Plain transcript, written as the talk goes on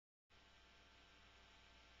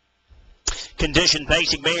Condition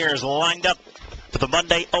pacing mares lined up for the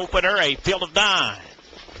Monday opener, a field of 9.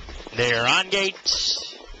 They're on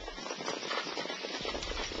gates.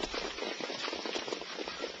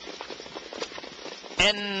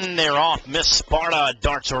 And they're off. Miss Sparta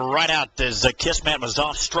darts right out as Kismet was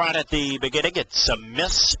off stride at the beginning. It's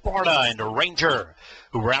Miss Sparta and Ranger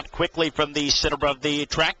who were out quickly from the center of the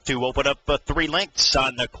track to open up 3 lengths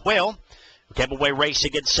on the Quill. Came away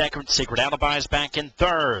racing in second. Secret Alibi is back in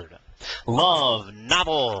third. Love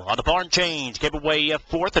Novel on the barn change. Gave away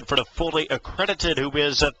fourth in front of Fully Accredited, who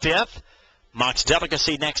is fifth. Mox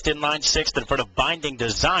Delicacy next in line, sixth in front of Binding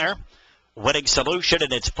Desire. Winning Solution,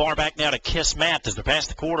 and it's far back now to Kiss Matt as they pass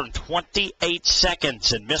the quarter in 28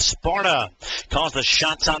 seconds. And Miss Sparta calls the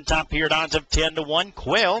shots on top here at odds of 10-1.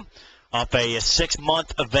 Quill, off a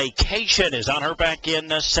 6-month vacation, is on her back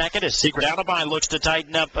in second as Secret Alibi looks to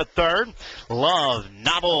tighten up a third. Love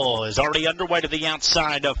Novel is already underway to the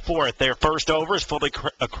outside of fourth. Their first over is Fully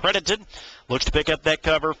Accredited. Looks to pick up that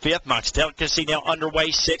cover fifth. Mox Delicacy now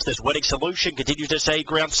underway sixth as Winning Solution continues to stay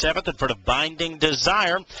ground seventh in front of Binding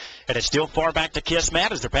Desire. And it's still far back to Kiss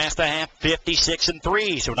Matt as they're past the half,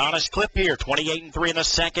 56-3. So an honest clip here, 28-3 in the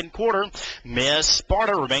second quarter. Miss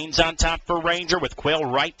Sparta remains on top for Ranger with Quill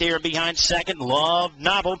right there behind second. Love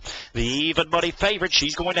Novel, the even money favorite.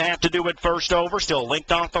 She's going to have to do it first over. Still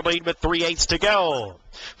linked off the lead with 3/8 to go.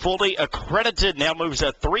 Fully Accredited now moves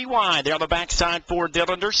 3 wide. There on the backside for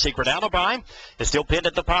Dillander. Secret Alibi is still pinned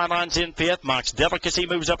at the pylons in fifth. Mox Delicacy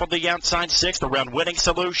moves up on the outside sixth around Winning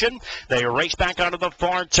Solution. They race back onto the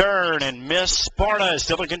far turn, and Miss Sparta is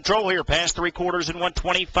still in control here past 3/4 in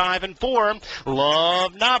 125-4.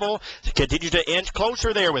 Love Novel continues to inch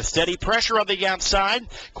closer there with steady pressure on the outside.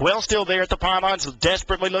 Quill still there at the pylons,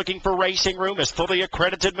 desperately looking for racing room as Fully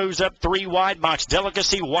Accredited moves up 3 wide. Mox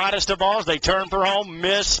Delicacy widest of all as they turn for home.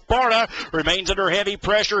 Miss Sparta remains under heavy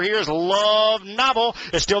pressure here as Love Novel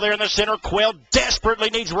is still there in the center. Quill desperately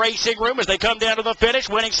needs racing room as they come down to the finish.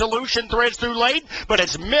 Winning Solution threads through late, but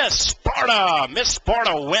it's Miss Sparta. Miss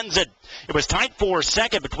Sparta wins it. It was tight for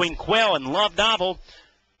second between Quill and Love Novel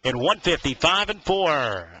in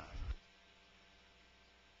 155-4.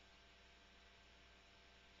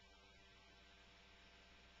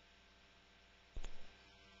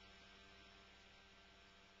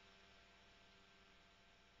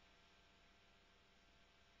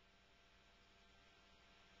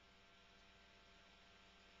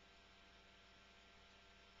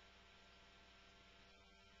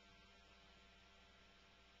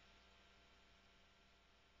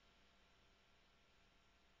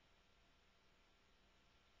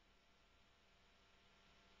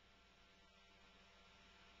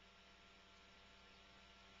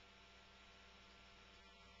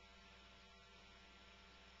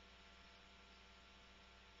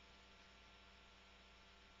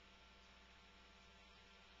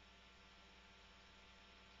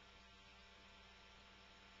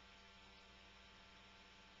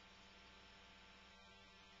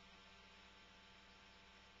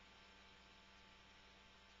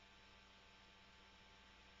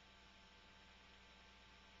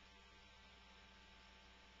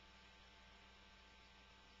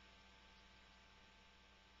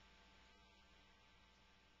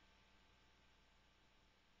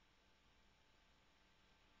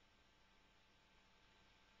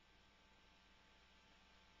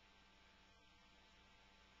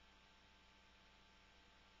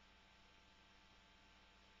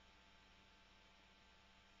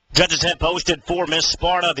 Judges have posted for Miss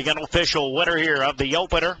Sparta, the unofficial winner here of the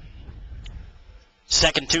opener.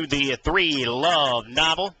 Second to the 3, Love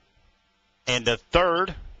Novel. And the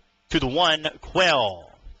third to the 1,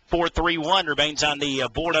 Quill. 4-3-1 remains on the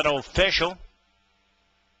board unofficial.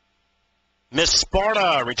 Miss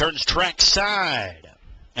Sparta returns track side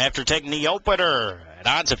after taking the opener at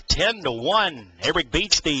odds of 10-1. Eric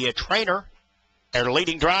Beach, the trainer. Our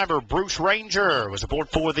leading driver, Bruce Ranger, was aboard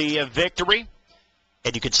for the victory.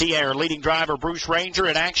 And you can see our leading driver, Bruce Ranger,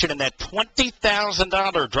 in action in that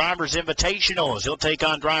 $20,000 Driver's Invitational as he'll take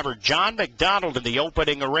on driver John McDonald in the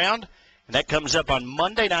opening round. And that comes up on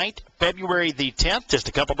Monday night, February the 10th, just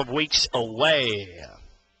a couple of weeks away.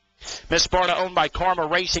 Miss Sparta, owned by Karma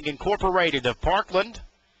Racing Incorporated of Parkland.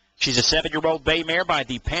 She's a 7-year-old bay mare by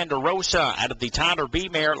the Ponderosa out of the Tyler B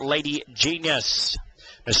mare, Lady Genius.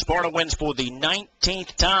 Miss Sparta wins for the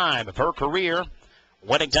 19th time of her career.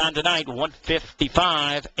 Winning time tonight,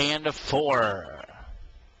 155-4.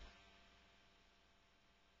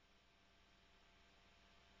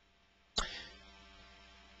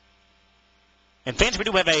 And fans, we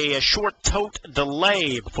do have a short tote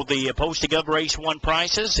delay before the posting of Race 1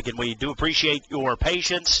 prices. Again, we do appreciate your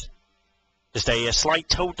patience. Just a slight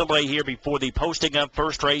tow delay here before the posting of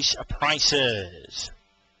first race prices.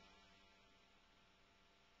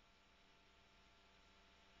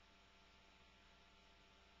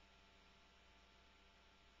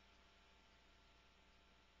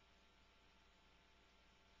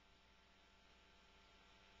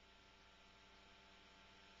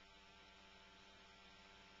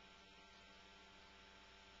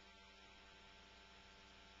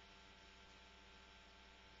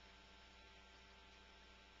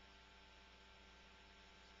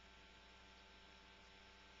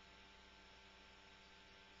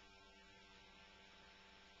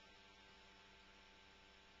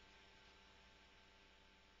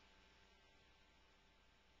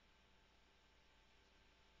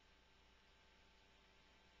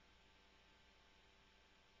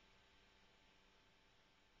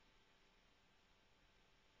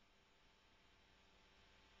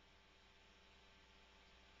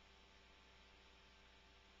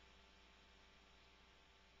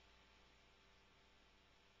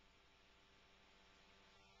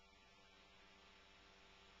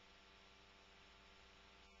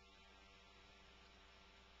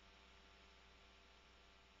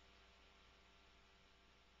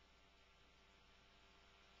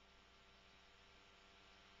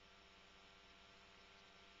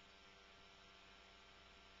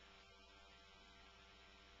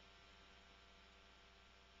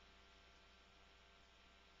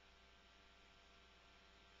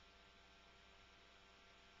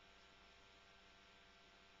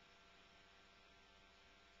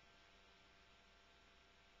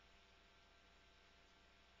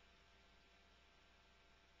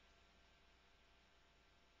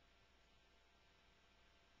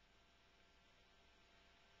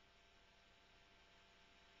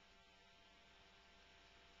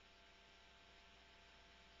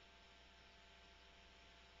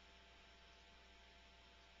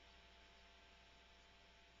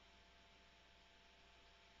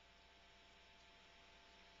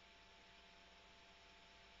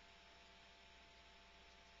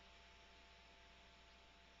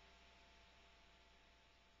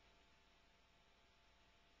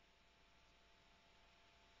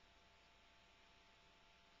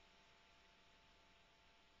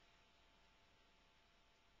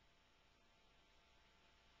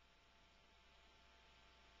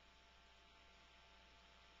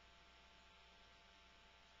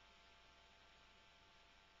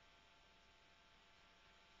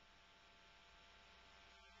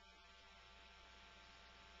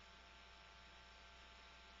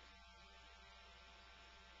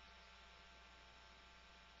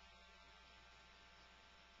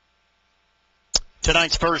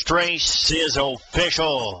 Tonight's first race is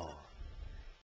official.